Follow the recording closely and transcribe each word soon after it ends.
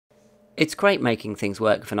It's great making things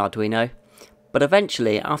work with an Arduino, but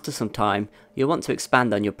eventually, after some time, you'll want to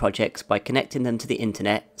expand on your projects by connecting them to the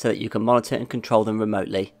internet so that you can monitor and control them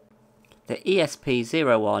remotely. The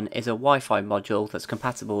ESP-01 is a Wi-Fi module that's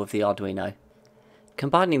compatible with the Arduino.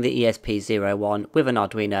 Combining the ESP-01 with an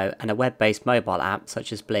Arduino and a web-based mobile app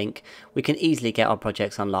such as Blynk, we can easily get our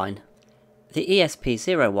projects online. The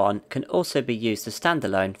ESP-01 can also be used as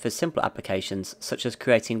standalone for simple applications such as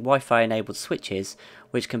creating Wi-Fi enabled switches,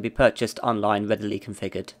 which can be purchased online readily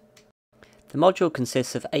configured. The module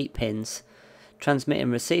consists of 8 pins, transmit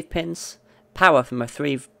and receive pins, power from a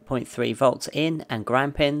 3.3 volts in and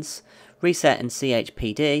ground pins, reset and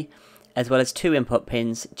CHPD, as well as 2 input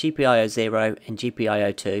pins, GPIO 0 and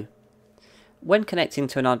GPIO 2. When connecting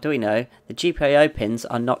to an Arduino, the GPIO pins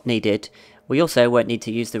are not needed. We also won't need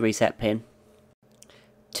to use the reset pin.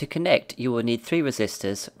 To connect, you will need 3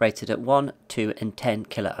 resistors rated at 1, 2 and 10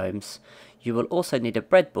 kilo ohms. You will also need a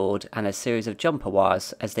breadboard and a series of jumper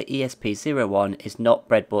wires, as the ESP-01 is not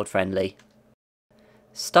breadboard friendly.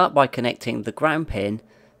 Start by connecting the ground pin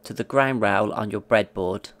to the ground rail on your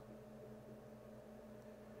breadboard.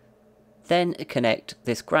 Then connect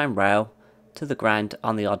this ground rail to the ground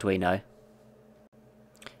on the Arduino.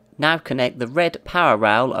 Now connect the red power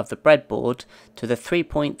rail of the breadboard to the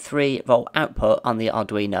 3.3 volt output on the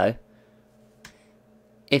Arduino.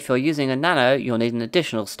 If you're using a Nano, you'll need an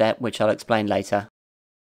additional step which I'll explain later.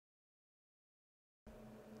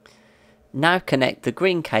 Now connect the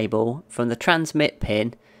green cable from the transmit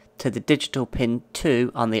pin to the digital pin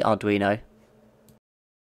 2 on the Arduino.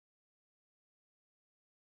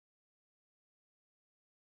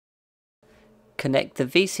 Connect the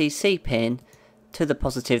VCC pin to the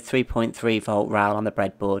positive 3.3 volt rail on the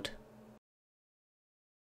breadboard.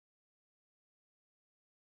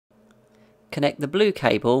 Connect the blue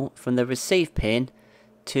cable from the receive pin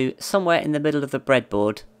to somewhere in the middle of the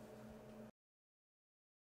breadboard.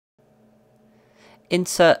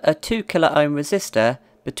 Insert a 2 kilo ohm resistor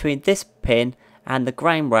between this pin and the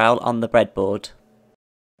ground rail on the breadboard.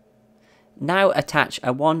 Now attach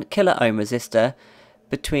a 1 kilo ohm resistor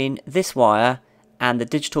between this wire and the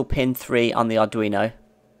digital pin 3 on the Arduino.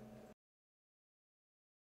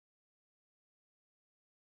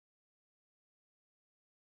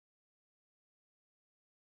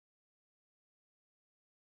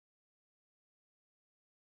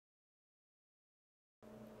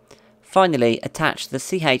 Finally, attach the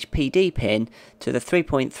CHPD pin to the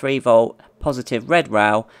 3.3 volt positive red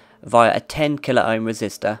rail via a 10 kilo ohm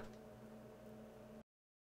resistor.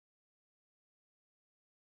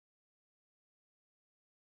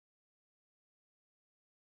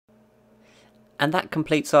 And that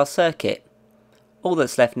completes our circuit. All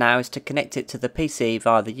that's left now is to connect it to the PC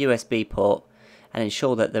via the USB port and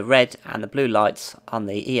ensure that the red and the blue lights on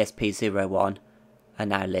the ESP-01 are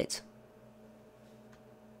now lit.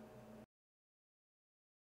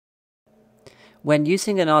 When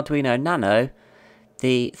using an Arduino Nano,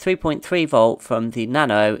 the 3.3 volt from the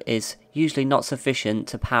Nano is usually not sufficient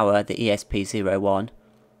to power the ESP-01.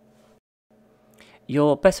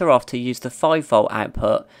 You're better off to use the 5 volt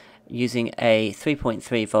output using a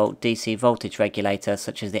 3.3 volt DC voltage regulator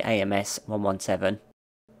such as the AMS-117.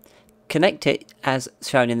 Connect it as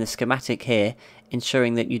shown in the schematic here,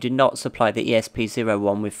 ensuring that you do not supply the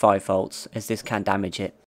ESP-01 with 5 volts, as this can damage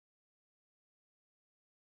it.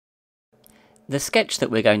 The sketch that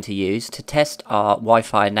we're going to use to test our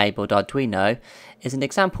Wi-Fi enabled Arduino is an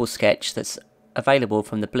example sketch that's available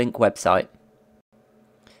from the Blynk website.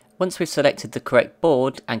 Once we've selected the correct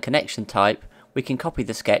board and connection type, we can copy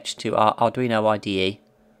the sketch to our Arduino IDE.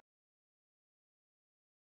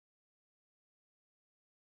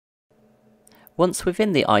 Once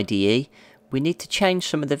within the IDE, we need to change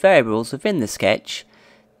some of the variables within the sketch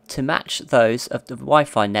to match those of the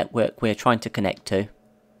Wi-Fi network we're trying to connect to.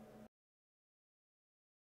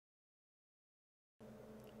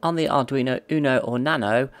 On the Arduino Uno or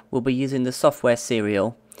Nano, we'll be using the software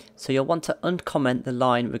serial, so you'll want to uncomment the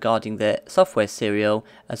line regarding the software serial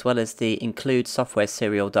as well as the include software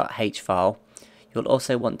serial.h file. You'll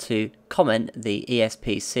also want to comment the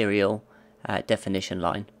ESP serial definition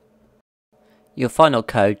line. Your final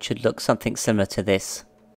code should look something similar to this.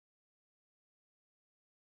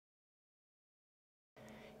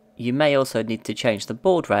 You may also need to change the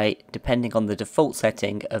baud rate depending on the default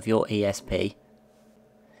setting of your ESP.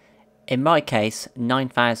 In my case,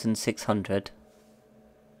 9600.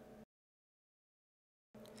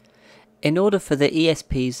 In order for the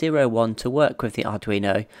ESP-01 to work with the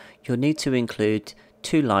Arduino, you'll need to include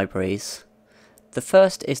 2 libraries. The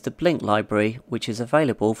first is the Blynk library, which is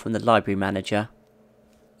available from the Library Manager.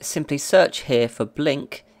 Simply search here for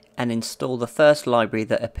Blynk and install the first library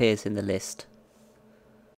that appears in the list.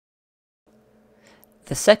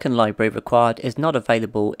 The second library required is not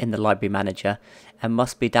available in the Library Manager and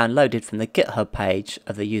must be downloaded from the GitHub page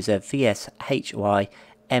of the user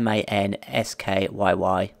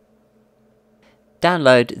VSHYMANSKYY.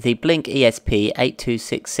 Download the Blynk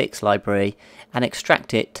ESP-8266 library and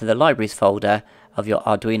extract it to the Libraries folder of your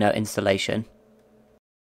Arduino installation.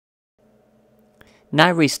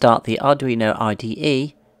 Now restart the Arduino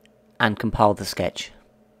IDE and compile the sketch.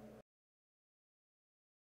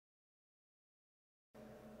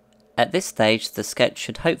 At this stage, the sketch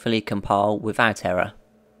should hopefully compile without error.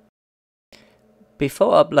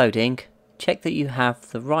 Before uploading, check that you have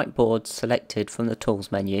the right board selected from the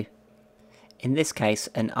Tools menu. In this case,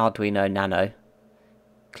 an Arduino Nano.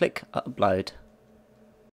 Click Upload.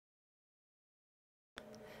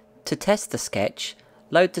 To test the sketch,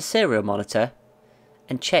 load the serial monitor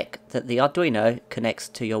and check that the Arduino connects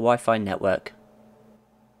to your Wi-Fi network.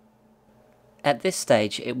 At this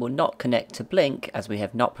stage, it will not connect to Blynk as we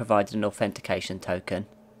have not provided an authentication token.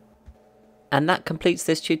 And that completes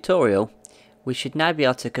this tutorial. We should now be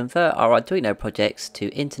able to convert our Arduino projects to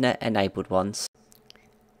internet-enabled ones.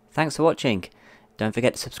 Thanks for watching. Don't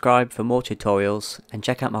forget to subscribe for more tutorials and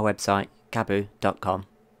check out my website, gabu.com.